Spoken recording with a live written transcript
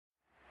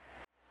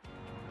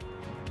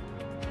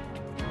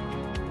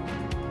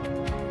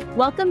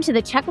Welcome to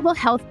the Checkable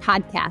Health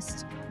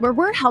Podcast, where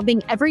we're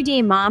helping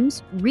everyday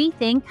moms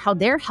rethink how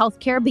their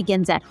healthcare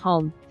begins at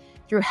home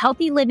through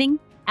healthy living,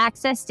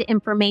 access to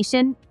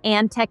information,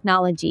 and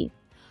technology.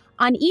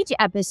 On each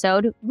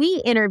episode,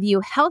 we interview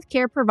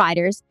healthcare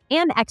providers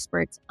and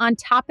experts on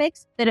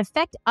topics that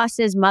affect us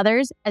as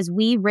mothers as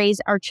we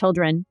raise our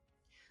children.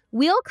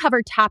 We'll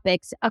cover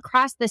topics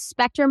across the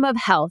spectrum of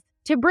health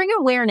to bring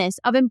awareness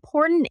of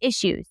important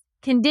issues,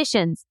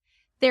 conditions,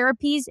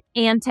 therapies,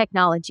 and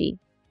technology.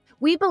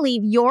 We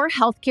believe your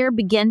healthcare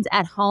begins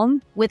at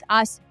home with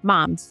us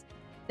moms.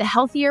 The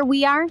healthier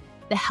we are,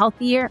 the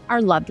healthier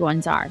our loved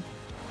ones are.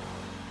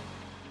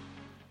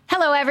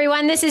 Hello,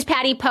 everyone. This is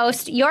Patty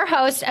Post, your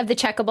host of the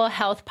Checkable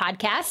Health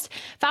Podcast,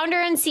 founder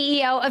and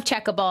CEO of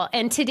Checkable.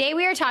 And today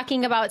we are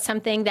talking about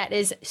something that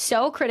is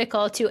so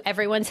critical to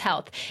everyone's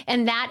health,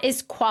 and that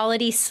is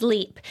quality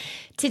sleep.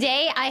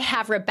 Today, I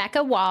have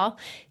Rebekka Wall,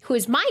 who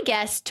is my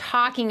guest,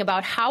 talking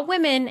about how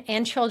women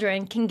and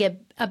children can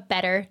get a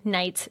better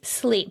night's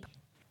sleep.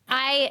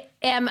 I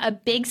am a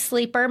big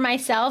sleeper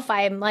myself.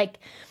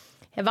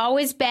 Have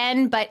always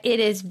been, but it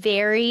is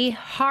very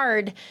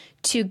hard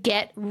to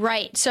get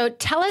right. So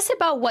tell us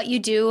about what you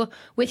do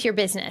with your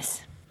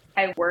business.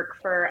 I work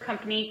for a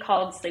company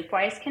called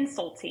Sleepwise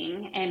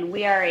Consulting, and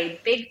we are a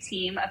big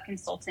team of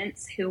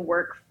consultants who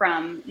work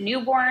from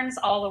newborns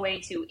all the way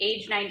to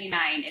age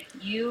 99.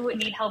 If you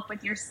need help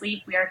with your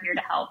sleep, we are here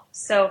to help.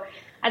 So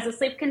as a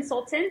sleep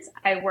consultant,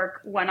 I work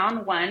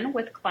one-on-one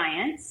with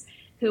clients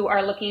who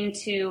are looking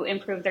to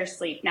improve their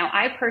sleep. Now,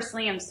 I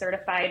personally am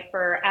certified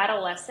for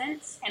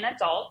adolescents and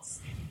adults,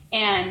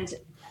 and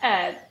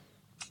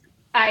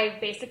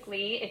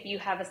if you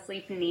have a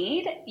sleep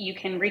need, you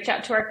can reach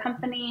out to our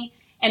company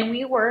and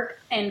we work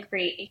and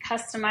create a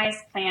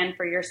customized plan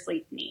for your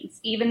sleep needs.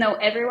 Even though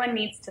everyone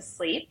needs to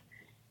sleep,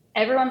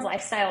 everyone's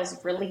lifestyle is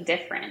really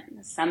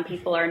different. Some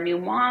people are new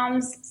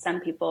moms, some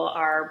people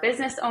are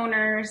business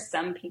owners,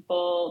 some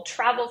people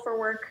travel for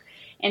work.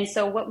 And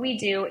so what we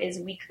do is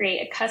we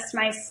create a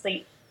customized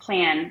sleep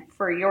plan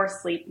for your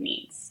sleep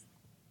needs.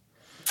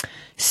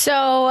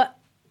 So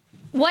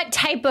what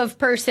type of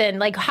person,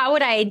 how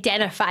would I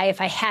identify if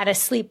I had a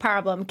sleep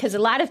problem? Because a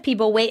lot of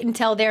people wait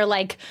until they're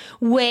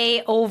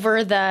way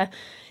over the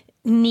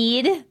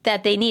need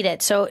that they need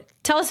it. So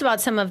tell us about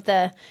some of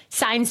the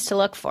signs to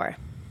look for.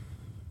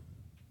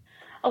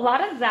 A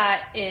lot of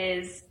that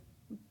is,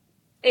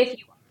 if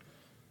you,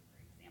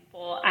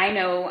 for example, I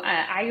know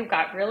I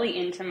got really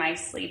into my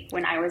sleep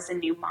when I was a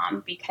new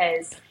mom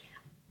because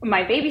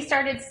my baby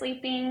started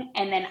sleeping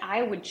and then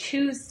I would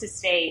choose to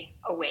stay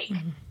awake.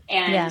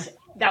 And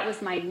that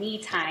was my me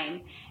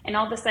time. And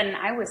all of a sudden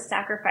I was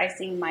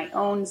sacrificing my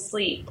own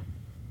sleep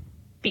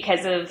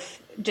because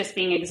of just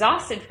being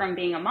exhausted from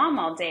being a mom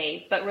all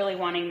day, but really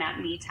wanting that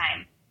me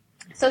time.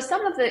 So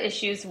some of the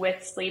issues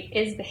with sleep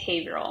is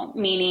behavioral,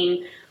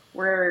 meaning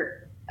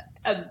we're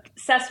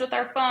obsessed with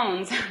our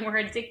phones. We're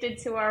addicted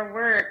to our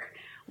work.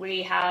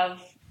 We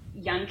have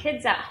young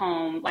kids at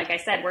home. Like I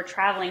said, we're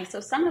traveling. So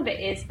some of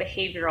it is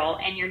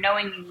behavioral, and you're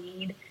knowing you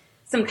need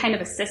some kind of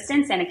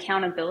assistance and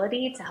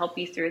accountability to help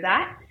you through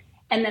that.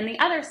 And then the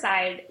other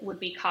side would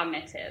be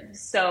cognitive.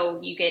 So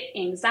you get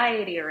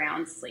anxiety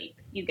around sleep.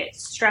 You get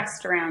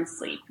stressed around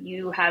sleep.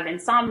 You have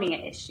insomnia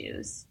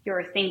issues.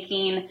 You're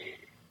thinking,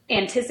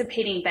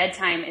 anticipating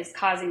bedtime is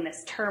causing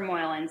this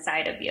turmoil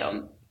inside of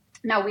you.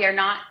 Now, we are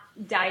not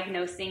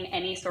diagnosing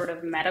any sort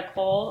of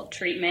medical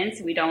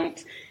treatments. We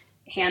don't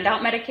hand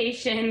out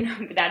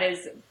medication. That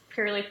is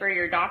purely for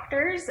your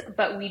doctors,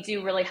 but we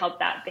do really help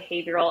that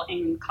behavioral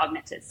and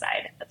cognitive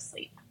side of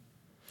sleep.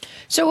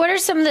 So what are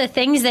some of the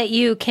things that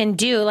you can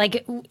do?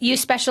 You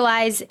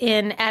specialize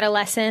in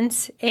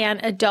adolescents and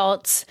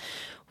adults.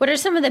 What are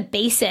some of the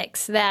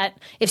basics that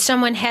if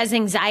someone has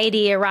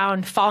anxiety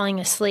around falling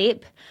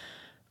asleep,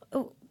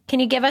 can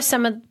you give us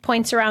some of the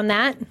points around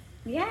that?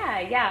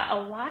 Yeah. A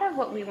lot of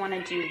what we want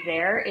to do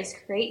there is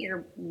create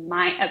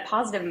a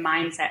positive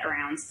mindset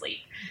around sleep.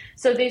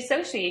 So the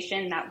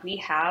association that we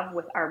have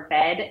with our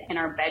bed and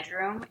our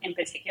bedroom in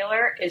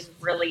particular is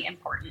really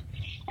important.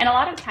 And a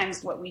lot of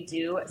times what we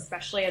do,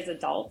 especially as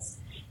adults,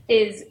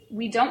 is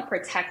we don't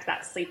protect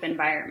that sleep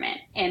environment.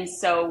 And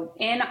so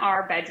in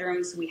our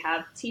bedrooms, we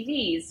have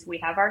TVs, we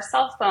have our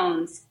cell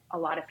phones. A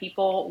lot of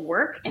people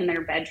work in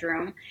their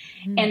bedroom.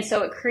 And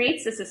so it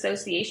creates this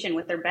association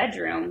with their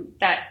bedroom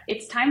that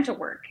it's time to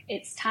work.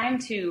 It's time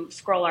to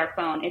scroll our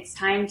phone. It's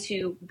time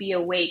to be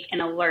awake and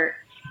alert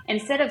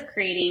instead of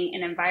creating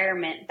an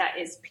environment that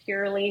is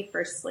purely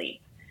for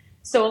sleep.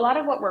 So a lot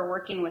of what we're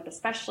working with,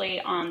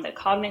 especially on the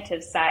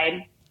cognitive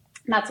side,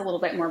 that's a little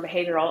bit more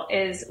behavioral,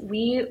 is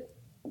we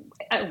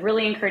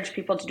really encourage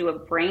people to do a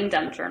brain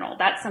dump journal.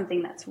 That's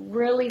something that's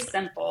really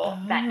simple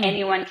that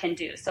anyone can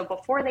do. So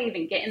before they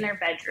even get in their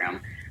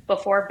bedroom,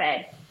 before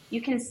bed,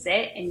 you can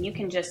sit and you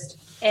can just,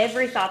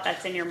 every thought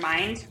that's in your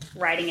mind,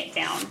 writing it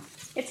down.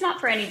 It's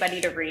not for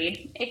anybody to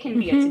read. It can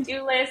be a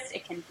to-do list.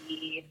 It can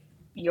be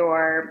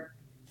your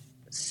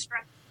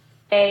stress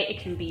day. It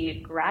can be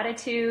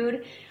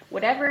gratitude.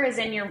 Whatever is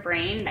in your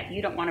brain that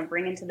you don't want to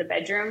bring into the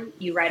bedroom,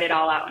 you write it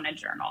all out in a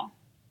journal.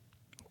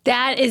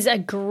 That is a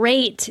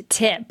great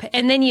tip.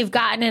 And then you've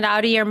gotten it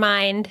out of your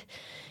mind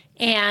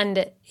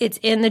and it's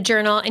in the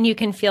journal and you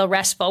can feel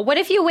restful. What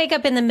if you wake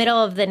up in the middle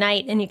of the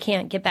night and you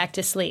can't get back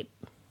to sleep?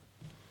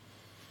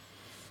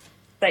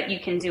 That you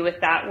can do with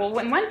that. Well,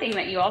 one thing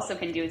that you also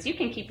can do is you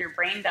can keep your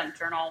brain dump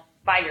journal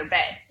by your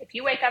bed. If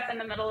you wake up in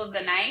the middle of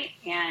the night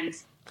and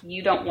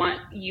you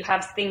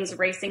have things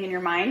racing in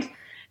your mind,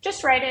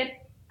 just write it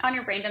on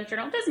your brain dump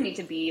journal. It doesn't need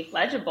to be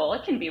legible.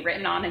 It can be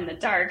written on in the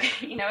dark.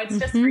 It's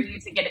just for you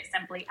to get it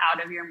simply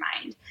out of your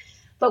mind.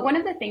 But one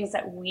of the things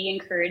that we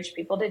encourage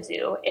people to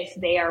do if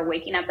they are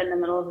waking up in the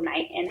middle of the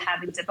night and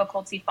having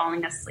difficulty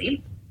falling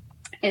asleep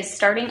is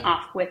starting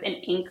off with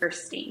an anchor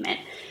statement.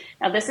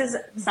 Now, this is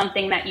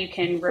something that you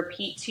can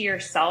repeat to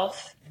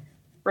yourself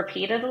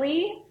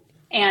repeatedly.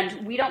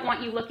 And we don't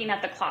want you looking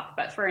at the clock,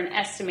 but for an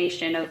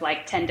estimation of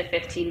like 10 to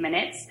 15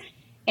 minutes.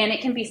 And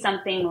it can be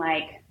something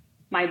like,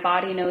 my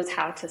body knows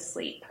how to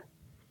sleep.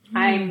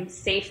 I'm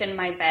safe in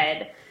my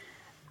bed.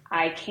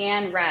 I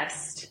can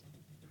rest.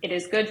 It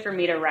is good for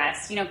me to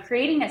rest.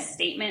 Creating a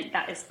statement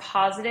that is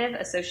positive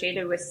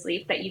associated with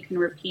sleep that you can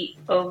repeat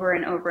over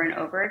and over and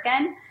over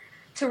again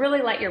to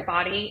really let your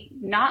body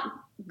not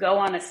go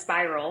on a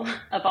spiral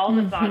of all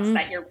the thoughts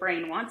that your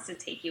brain wants to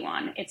take you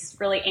on. It's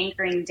really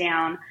anchoring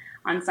down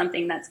on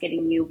something that's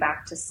getting you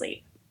back to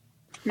sleep.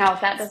 Now,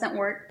 if that doesn't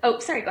work, go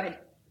ahead.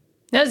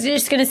 I was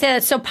just going to say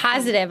that's so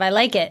positive. I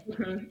like it.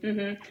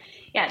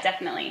 Yeah,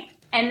 definitely.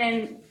 And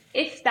then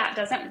if that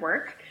doesn't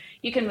work,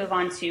 you can move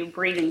on to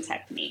breathing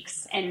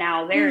techniques. And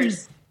now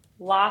there's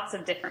lots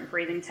of different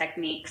breathing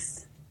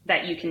techniques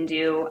that you can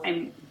do.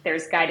 And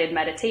there's guided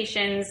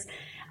meditations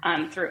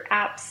through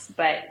apps,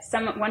 but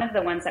one of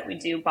the ones that we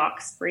do,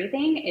 box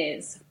breathing,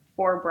 is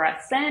 4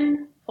 breaths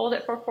in, hold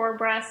it for 4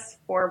 breaths,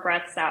 4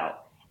 breaths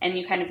out. And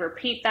you kind of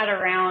repeat that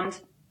around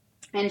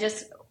and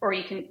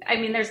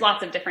there's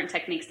lots of different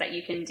techniques that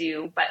you can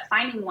do, but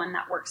finding one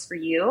that works for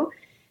you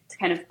to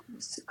kind of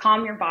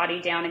calm your body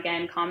down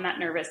again, calm that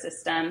nervous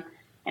system.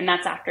 And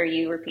that's after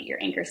you repeat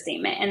your anchor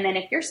statement. And then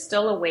if you're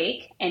still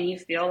awake and you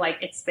feel like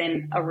it's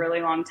been a really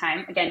long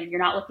time, again, you're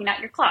not looking at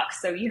your clock,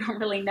 so you don't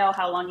really know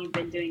how long you've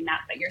been doing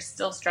that, but you're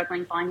still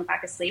struggling falling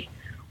back asleep,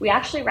 we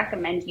actually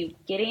recommend you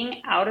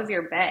getting out of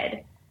your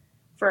bed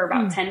for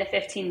about 10 to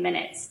 15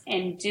 minutes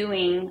and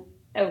doing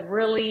a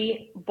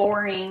really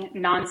boring,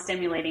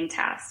 non-stimulating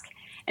task.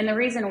 And the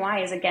reason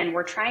why is, again,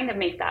 we're trying to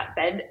make that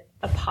bed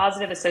a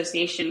positive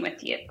association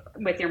with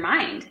your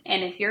mind.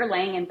 And if you're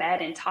laying in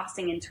bed and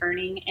tossing and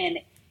turning and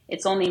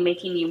it's only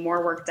making you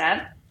more worked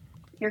up,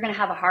 you're going to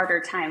have a harder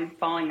time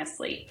falling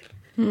asleep.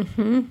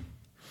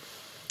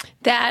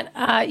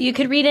 That you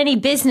could read any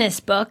business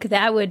book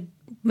that would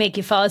make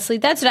you fall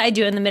asleep. That's what I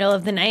do in the middle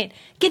of the night.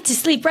 Get to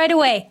sleep right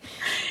away.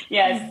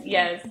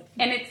 Yes.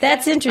 And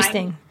that's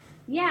interesting.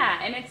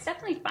 And it's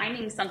definitely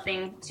finding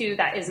something too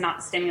that is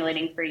not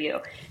stimulating for you.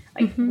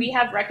 Like we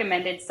have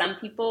recommended some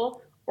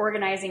people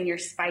organizing your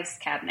spice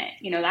cabinet.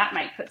 That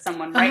might put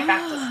someone right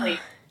back to sleep.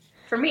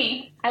 For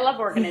me, I love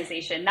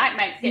organization. That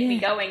might get me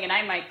going and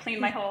I might clean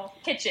my whole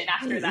kitchen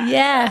after that.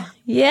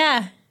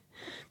 Yeah.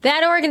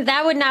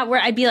 That would not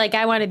work. I'd be like,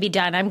 I want to be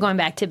done. I'm going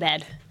back to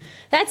bed.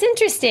 That's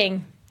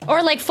interesting.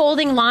 Or like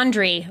folding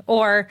laundry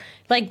or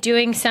like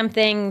doing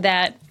something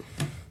that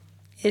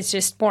is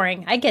just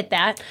boring. I get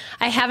that.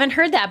 I haven't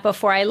heard that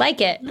before. I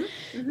like it.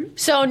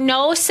 So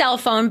no cell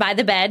phone by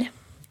the bed.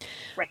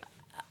 Right.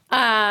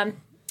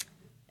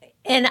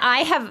 And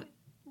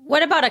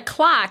what about a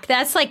clock?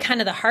 That's like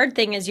kind of the hard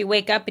thing is you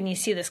wake up and you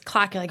see this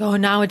clock. You're like, oh,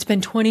 now it's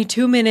been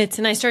 22 minutes.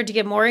 And I start to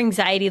get more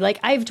anxiety. Like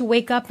I have to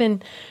wake up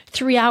in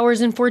 3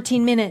 hours and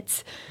 14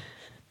 minutes.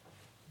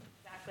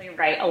 Exactly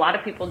right. A lot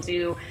of people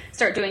do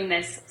start doing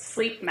this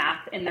sleep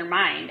math in their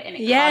mind and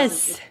it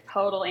causes this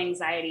total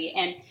anxiety.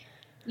 And,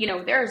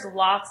 there's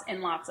lots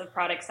and lots of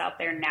products out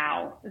there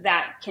now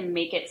that can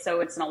make it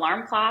so it's an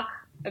alarm clock,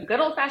 a good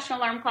old-fashioned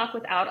alarm clock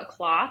without a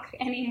clock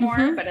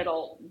anymore, but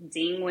it'll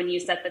ding when you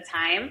set the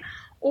time.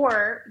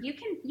 Or you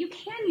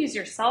can use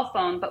your cell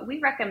phone, but we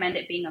recommend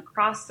it being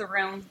across the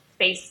room,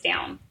 face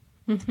down.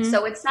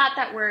 So it's not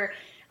that we're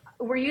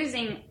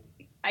using,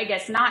 I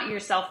guess, not your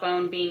cell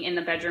phone being in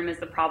the bedroom is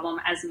the problem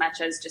as much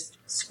as just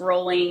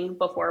scrolling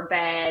before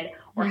bed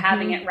or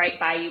having it right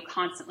by you,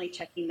 constantly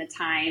checking the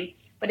time.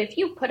 But if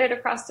you put it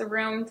across the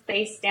room,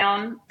 face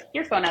down,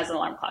 your phone as an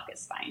alarm clock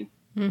is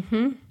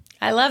fine.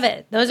 I love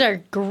it. Those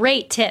are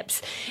great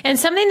tips. And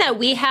something that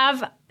we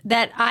have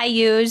that I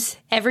use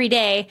every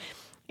day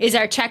is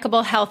our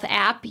Checkable Health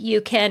app. You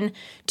can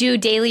do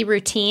daily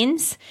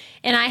routines,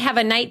 and I have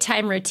a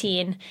nighttime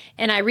routine,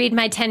 and I read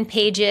my 10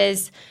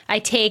 pages.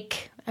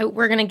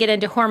 We're going to get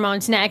into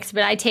hormones next,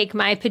 but I take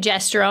my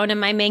progesterone and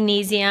my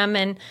magnesium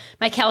and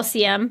my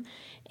calcium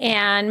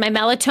and my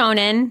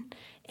melatonin.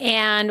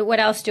 And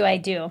what else do I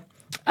do?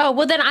 Oh,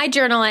 well, then I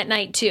journal at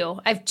night too.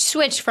 I've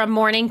switched from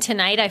morning to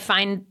night. I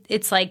find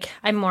it's like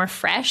I'm more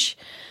fresh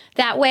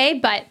that way.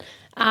 But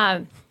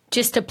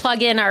just to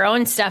plug in our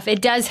own stuff,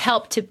 it does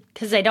help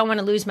because I don't want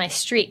to lose my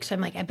streak. So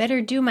I'm like, I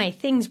better do my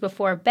things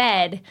before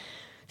bed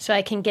so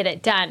I can get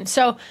it done.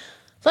 So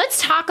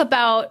Let's talk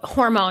about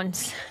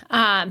hormones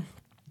and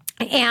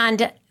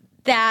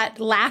that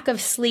lack of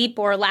sleep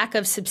or lack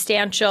of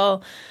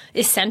substantial,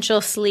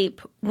 essential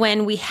sleep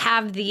when we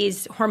have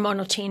these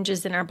hormonal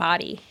changes in our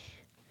body.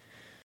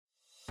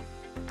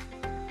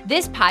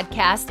 This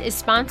podcast is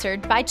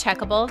sponsored by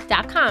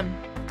Checkable.com.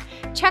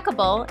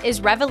 Checkable is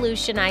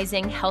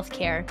revolutionizing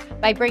healthcare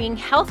by bringing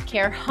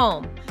healthcare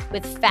home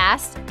with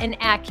fast and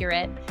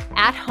accurate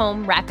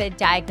at-home rapid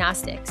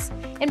diagnostics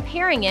and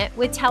pairing it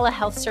with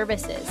telehealth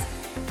services.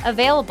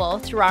 Available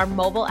through our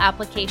mobile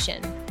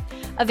application.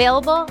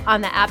 Available on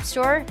the App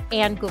Store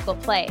and Google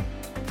Play.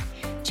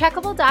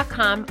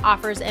 Checkable.com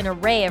offers an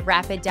array of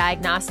rapid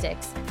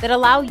diagnostics that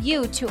allow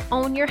you to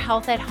own your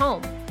health at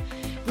home.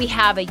 We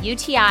have a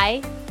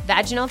UTI,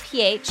 vaginal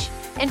pH,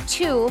 and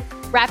 2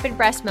 rapid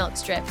breast milk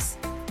strips.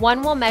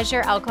 One will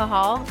measure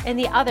alcohol and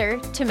the other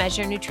to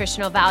measure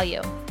nutritional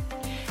value.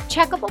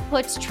 Checkable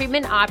puts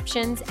treatment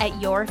options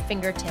at your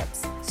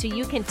fingertips so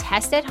you can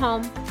test at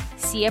home,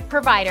 see a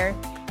provider,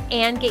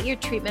 and get your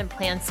treatment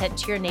plan sent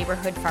to your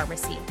neighborhood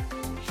pharmacy.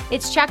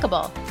 It's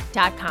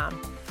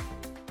Checkable.com.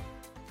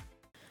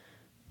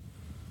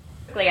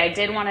 I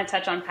did want to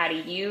touch on, Patty,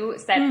 you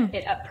set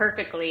it up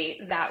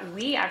perfectly that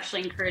we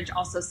actually encourage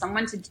also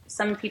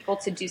some people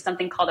to do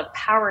something called a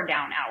power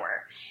down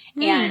hour.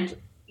 And,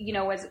 you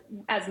know,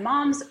 as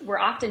moms, we're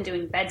often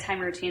doing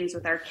bedtime routines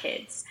with our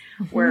kids.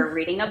 We're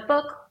reading a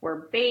book,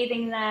 we're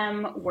bathing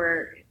them,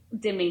 we're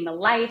dimming the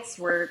lights,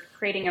 we're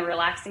creating a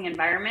relaxing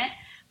environment.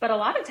 But a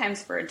lot of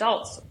times for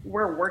adults,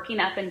 we're working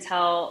up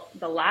until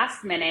the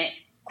last minute,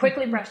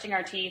 quickly brushing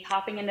our teeth,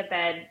 hopping into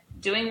bed,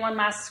 doing one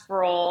last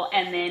scroll,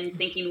 and then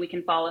thinking we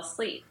can fall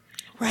asleep.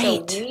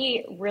 Right. So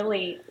we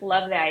really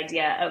love the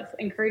idea of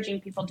encouraging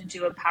people to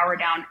do a power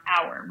down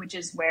hour, which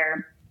is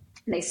where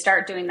they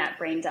start doing that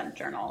brain dump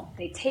journal.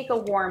 They take a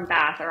warm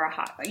bath or a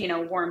hot,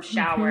 warm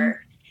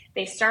shower.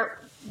 They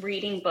start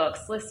reading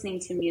books, listening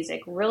to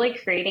music, really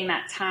creating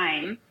that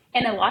time.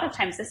 And a lot of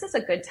times this is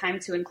a good time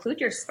to include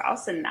your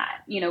spouse in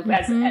that. You know,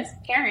 as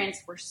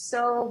parents, we're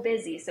so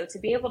busy. So to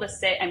be able to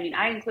sit,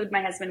 I include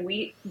my husband,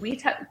 we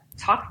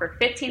talk for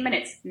 15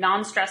 minutes,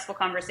 non-stressful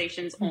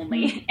conversations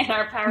only in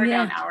our power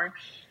down hour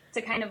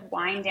to kind of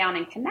wind down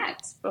and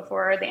connect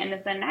before the end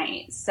of the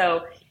night.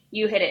 So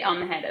you hit it on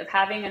the head of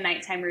having a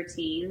nighttime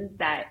routine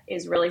that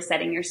is really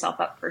setting yourself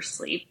up for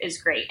sleep is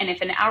great. And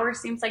if an hour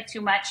seems like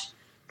too much,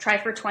 try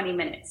for 20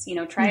 minutes,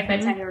 try a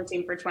bedtime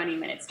routine for 20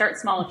 minutes. Start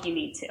small if you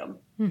need to.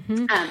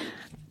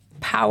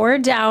 Power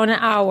down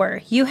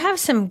hour. You have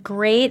some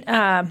great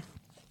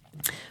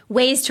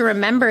ways to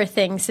remember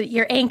things. So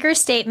your anchor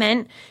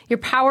statement, your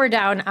power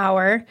down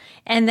hour,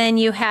 and then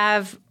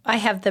I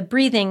have the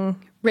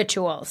breathing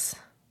rituals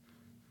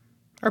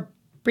or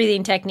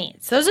breathing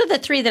techniques. Those are the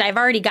 3 that I've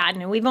already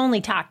gotten, and we've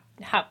only talked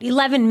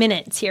 11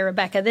 minutes here,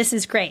 Rebekka. This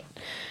is great.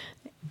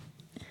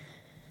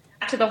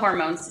 To the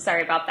hormones.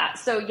 Sorry about that.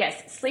 So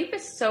yes, sleep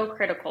is so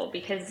critical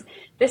because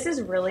this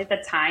is really the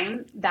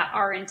time that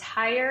our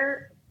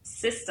entire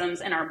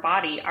systems in our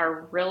body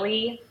are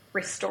really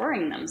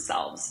restoring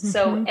themselves.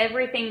 So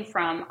everything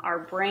from our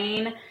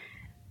brain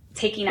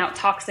taking out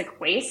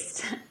toxic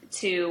waste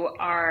to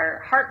our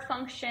heart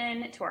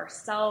function, to our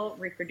cells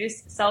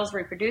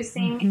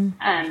reproducing,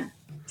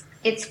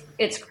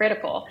 it's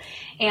critical.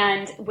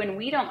 And when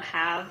we don't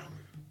have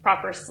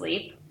proper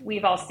sleep,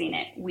 we've all seen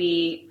it.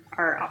 We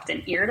are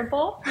often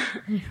irritable.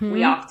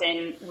 We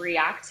often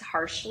react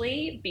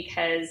harshly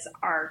because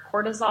our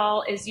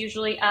cortisol is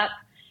usually up.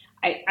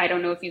 I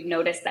don't know if you've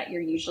noticed that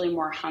you're usually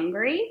more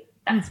hungry.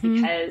 That's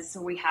because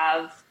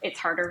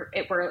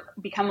we're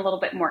become a little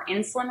bit more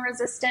insulin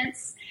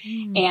resistance,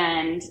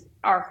 and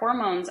our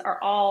hormones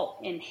are all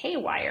in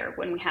haywire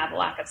when we have a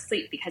lack of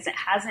sleep because it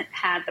hasn't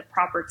had the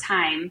proper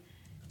time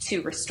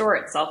to restore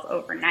itself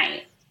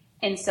overnight.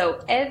 And so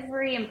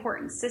every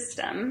important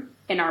system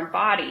in our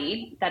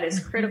body that is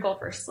critical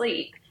for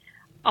sleep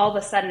all of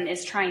a sudden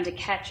is trying to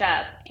catch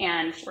up,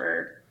 and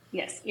we're,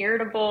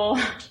 irritable,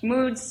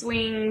 mood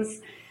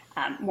swings,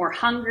 more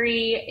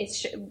hungry.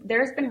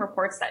 There's been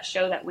reports that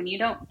show that when you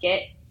don't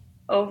get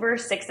over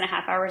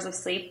 6.5 hours of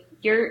sleep,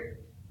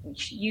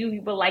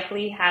 you will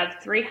likely have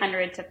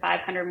 300 to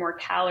 500 more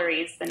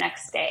calories the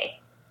next day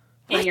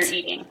in your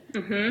eating.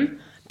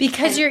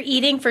 Because you're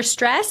eating for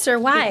stress, or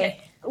why?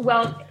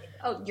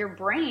 Your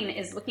brain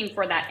is looking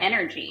for that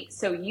energy.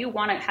 So you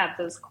want to have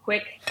those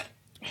quick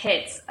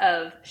hits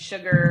of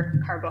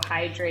sugar,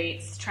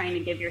 carbohydrates, trying to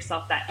give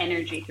yourself that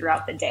energy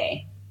throughout the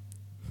day.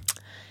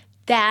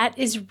 That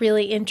is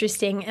really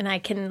interesting. And I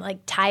can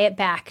tie it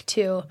back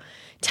to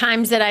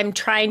times that I'm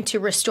trying to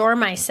restore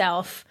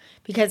myself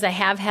because I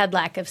have had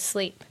lack of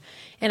sleep,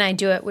 and I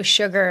do it with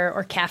sugar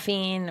or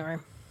caffeine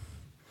or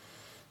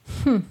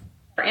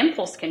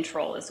impulse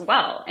control as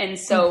well. And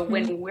so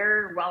when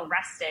we're well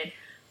rested,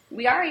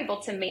 we are able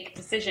to make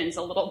decisions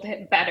a little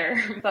bit better.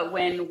 But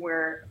when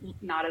we're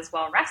not as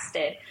well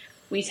rested,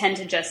 we tend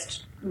to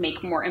just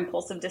make more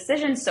impulsive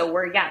decisions. So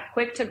we're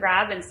quick to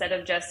grab instead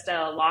of just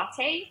a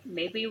latte.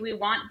 Maybe we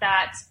want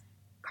that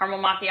caramel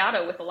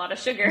macchiato with a lot of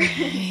sugar.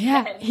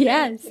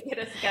 Yes. To get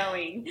us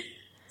going.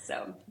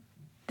 So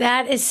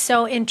that is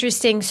so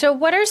interesting. So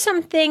what are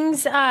some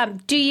things,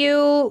 do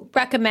you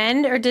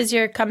recommend, or does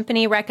your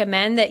company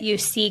recommend that you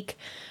seek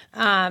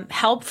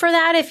help for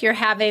that if you're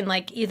having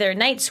like either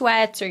night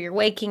sweats or you're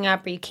waking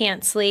up or you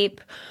can't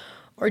sleep?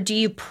 Or do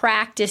you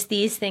practice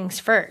these things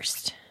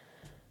first?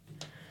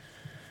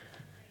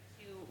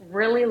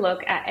 Really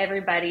look at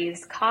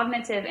everybody's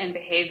cognitive and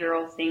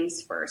behavioral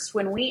things first.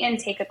 When we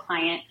intake a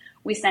client,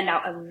 we send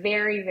out a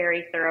very,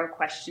 very thorough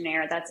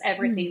questionnaire. That's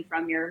everything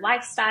from your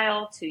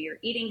lifestyle to your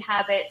eating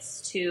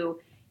habits to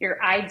your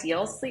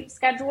ideal sleep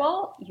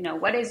schedule.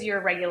 What is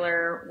your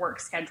regular work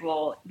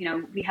schedule?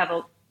 We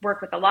work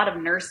with a lot of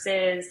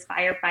nurses,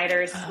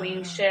 firefighters,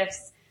 swing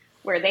shifts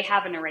where they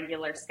have an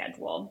irregular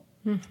schedule.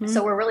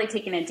 So we're really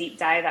taking a deep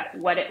dive at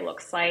what it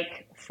looks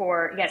like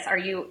for, yes, are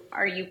you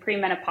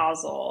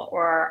premenopausal,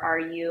 or are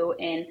you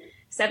in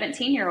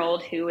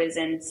 17-year-old who is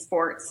in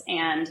sports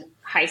and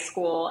high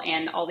school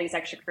and all these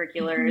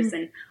extracurriculars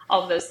and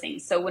all of those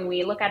things. So when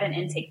we look at an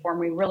intake form,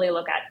 we really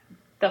look at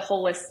the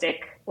holistic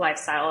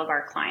lifestyle of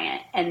our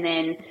client. And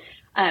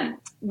then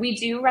we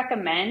do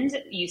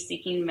recommend you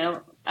seeking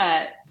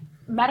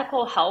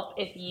medical help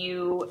if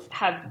you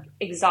have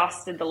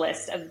exhausted the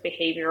list of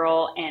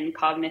behavioral and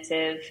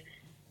cognitive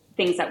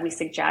things that we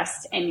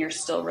suggest and you're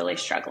still really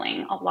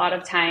struggling. A lot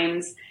of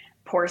times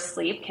poor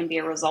sleep can be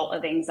a result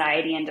of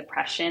anxiety and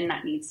depression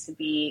that needs to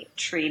be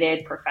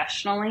treated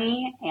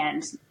professionally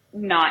and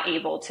not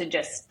able to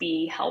just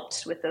be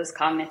helped with those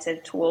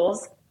cognitive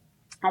tools.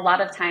 A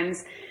lot of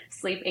times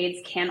sleep aids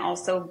can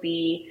also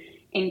be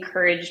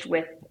encouraged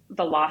with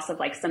the loss of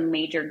like some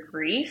major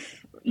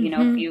grief.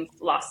 If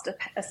you've lost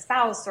a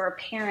spouse or a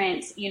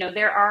parent,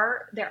 there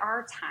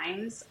are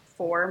times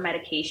for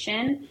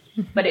medication,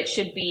 but it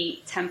should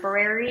be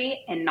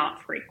temporary and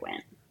not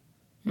frequent.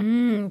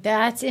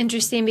 That's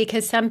interesting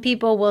because some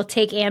people will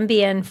take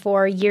Ambien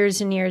for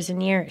years and years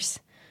and years.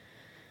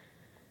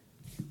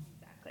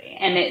 Exactly.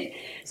 And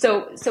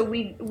so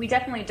we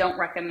definitely don't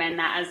recommend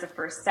that as the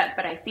first step,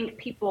 but I think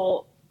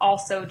people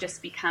also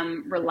just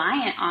become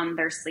reliant on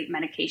their sleep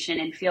medication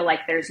and feel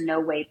like there's no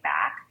way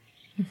back.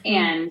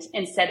 And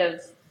instead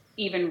of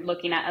even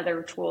looking at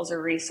other tools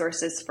or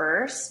resources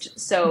first.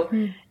 So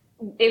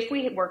if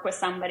we work with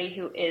somebody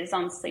who is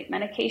on sleep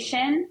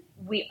medication,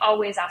 we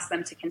always ask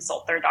them to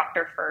consult their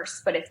doctor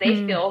first. But if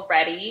they feel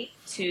ready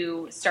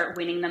to start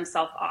weaning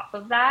themselves off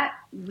of that,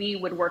 we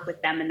would work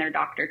with them and their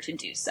doctor to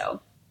do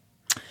so.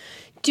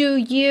 Do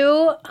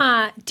you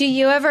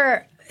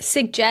ever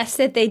suggest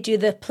that they do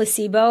the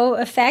placebo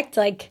effect?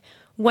 Like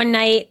one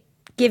night,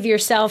 give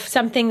yourself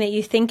something that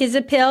you think is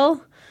a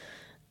pill,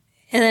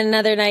 and then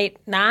another night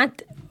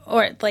not?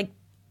 Or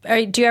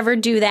do you ever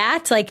do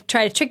that? Like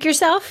try to trick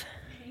yourself?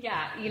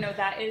 Yeah,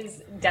 that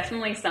is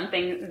definitely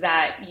something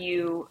that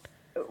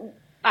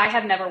I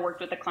have never worked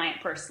with a client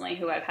personally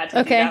who I've had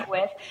to do that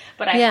with,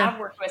 but I have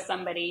worked with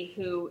somebody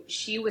who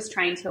she was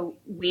trying to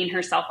wean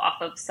herself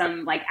off of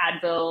some like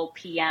Advil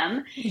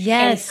PM.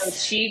 Yes. And so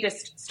she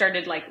just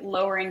started like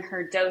lowering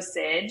her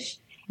dosage.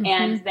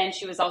 And then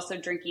she was also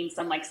drinking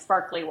some like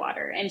sparkly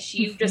water. And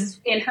she just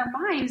in her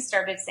mind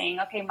started saying,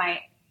 okay,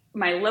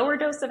 my lower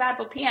dose of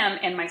Advil PM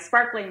and my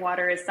sparkling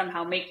water is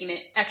somehow making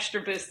it extra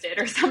boosted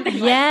or something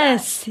like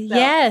that. So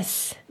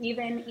yes.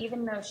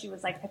 Even though she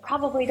was like, I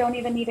probably don't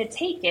even need to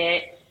take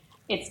it,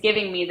 it's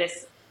giving me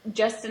this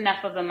just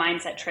enough of a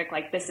mindset trick,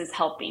 like this is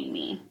helping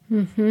me.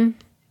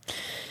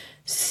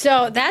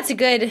 So that's a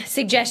good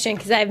suggestion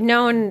because I've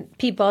known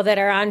people that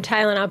are on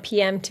Tylenol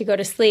PM to go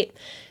to sleep.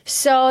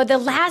 So the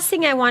last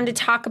thing I wanted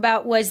to talk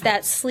about was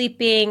that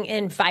sleeping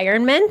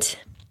environment.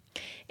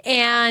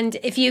 And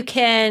if you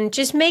can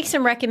just make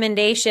some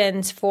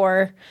recommendations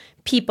for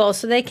people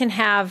so they can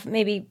have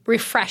maybe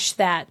refresh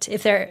that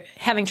if they're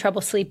having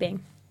trouble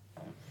sleeping.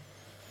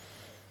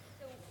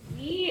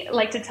 We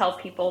like to tell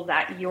people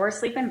that your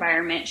sleep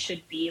environment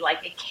should be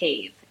like a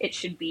cave. It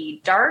should be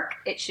dark,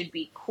 it should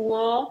be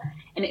cool,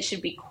 and it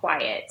should be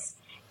quiet.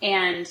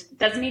 And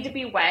doesn't need to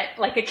be wet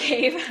like a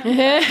cave.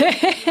 It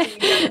should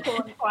be dark,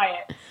 cool, and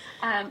quiet.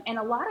 And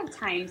a lot of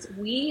times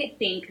we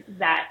think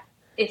that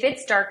if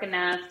it's dark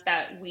enough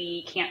that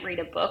we can't read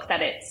a book,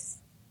 that's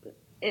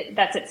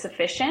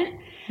sufficient.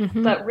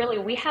 But really,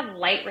 we have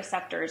light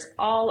receptors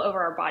all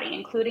over our body,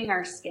 including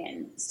our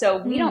skin. So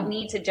we don't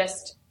need to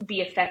just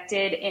be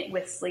affected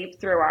with sleep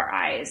through our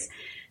eyes.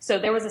 So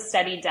there was a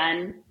study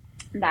done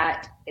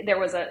that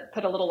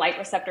put a little light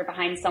receptor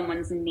behind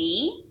someone's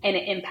knee, and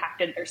it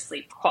impacted their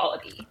sleep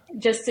quality,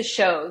 just to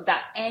show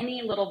that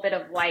any little bit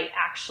of light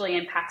actually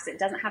impacts it. It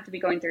doesn't have to be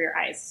going through your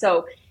eyes.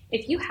 So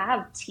if you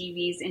have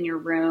TVs in your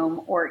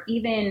room or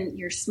even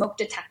your smoke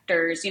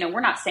detectors,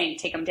 we're not saying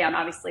take them down,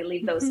 obviously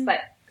leave those,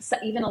 but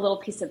even a little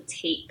piece of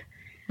tape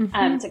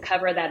to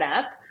cover that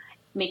up,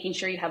 making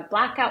sure you have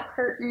blackout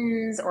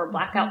curtains or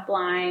blackout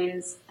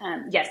blinds.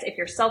 Yes, if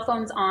your cell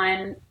phone's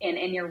on and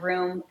in your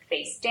room,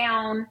 face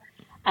down.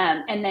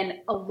 And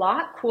then a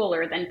lot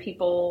cooler than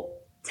people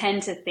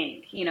tend to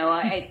think.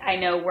 I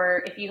know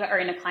if you are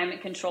in a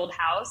climate controlled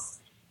house,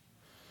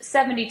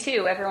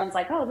 72, everyone's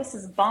like, oh, this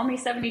is balmy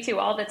 72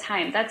 all the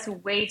time. That's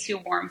way too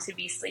warm to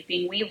be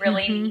sleeping. We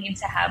really need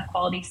to have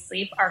quality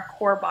sleep. Our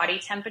core body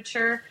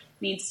temperature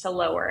needs to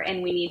lower,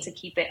 and we need to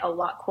keep it a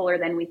lot cooler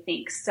than we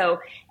think.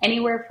 So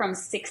anywhere from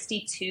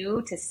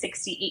 62 to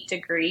 68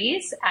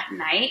 degrees at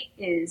night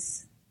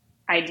is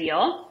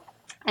ideal,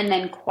 and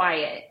then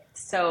quiet.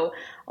 So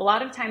a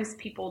lot of times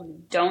people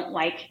don't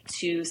like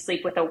to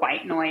sleep with a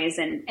white noise,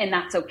 and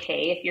that's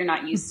okay if you're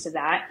not used to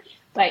that.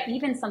 But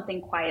even something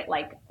quiet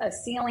like a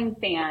ceiling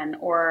fan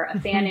or a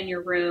fan in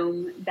your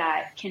room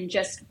that can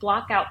just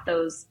block out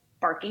those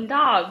barking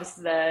dogs,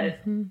 the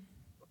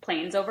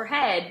planes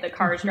overhead, the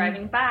cars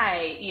driving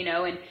by,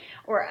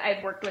 or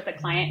I've worked with a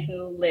client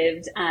who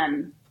lived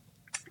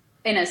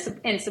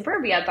in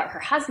suburbia, but her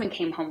husband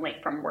came home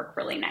late from work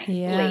late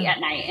at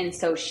night. And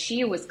so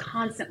she was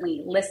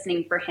constantly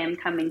listening for him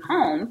coming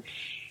home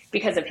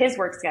because of his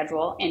work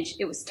schedule, and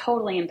it was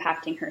totally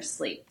impacting her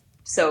sleep.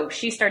 So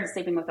she started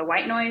sleeping with a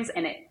white noise,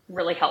 and it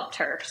really helped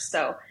her.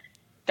 So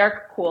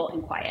dark, cool,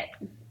 and quiet.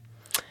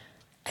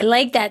 I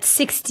like that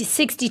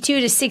 62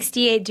 to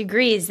 68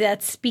 degrees.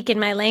 That's speaking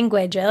my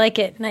language. I like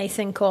it nice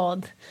and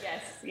cold.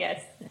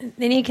 Yes.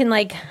 Then you can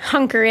like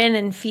hunker in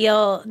and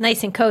feel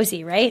nice and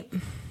cozy, right?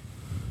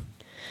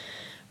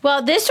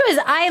 Well,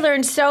 I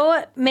learned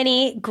so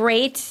many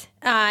great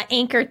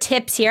anchor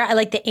tips here. I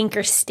like the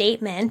anchor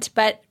statement,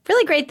 but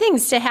really great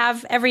things to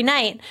have every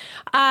night.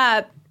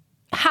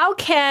 How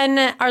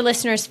can our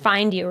listeners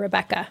find you,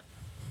 Rebekka?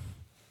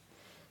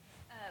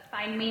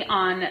 Find me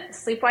on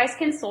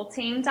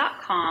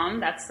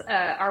sleepwiseconsulting.com. That's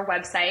our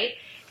website.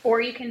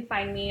 Or you can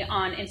find me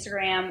on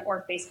Instagram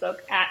or Facebook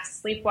at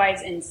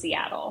Sleepwise in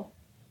Seattle.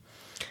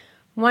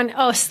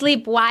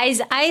 Sleepwise.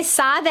 I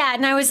saw that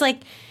and I was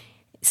like,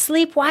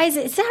 Sleepwise,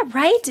 is that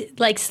right?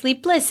 Like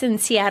sleepless in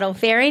Seattle.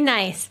 Very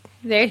nice.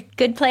 Very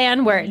good play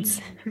on words.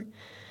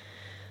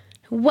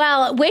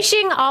 Well,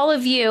 wishing all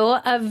of you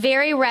a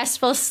very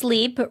restful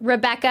sleep.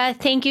 Rebekka,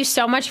 thank you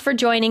so much for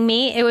joining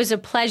me. It was a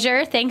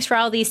pleasure. Thanks for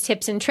all these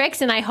tips and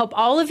tricks. And I hope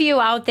all of you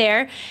out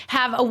there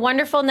have a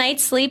wonderful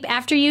night's sleep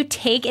after you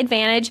take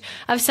advantage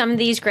of some of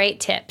these great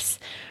tips.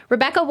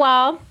 Rebekka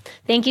Wall,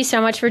 thank you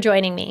so much for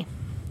joining me.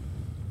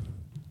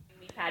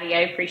 Patty,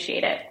 I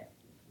appreciate it.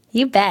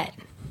 You bet.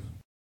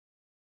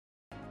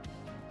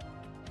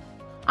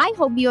 I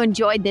hope you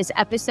enjoyed this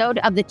episode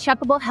of the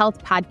Checkable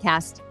Health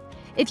Podcast.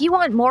 If you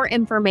want more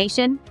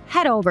information,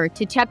 head over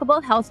to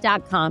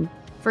checkablehealth.com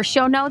for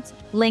show notes,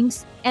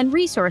 links, and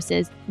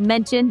resources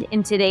mentioned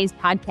in today's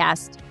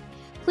podcast.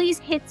 Please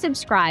hit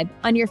subscribe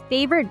on your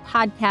favorite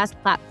podcast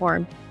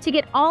platform to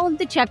get all of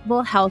the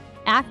Checkable Health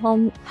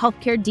at-home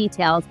healthcare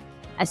details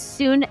as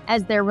soon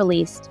as they're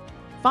released.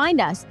 Find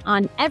us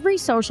on every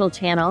social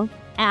channel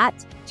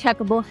at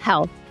Checkable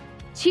Health.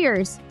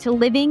 Cheers to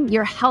living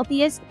your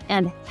healthiest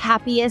and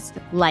happiest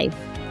life.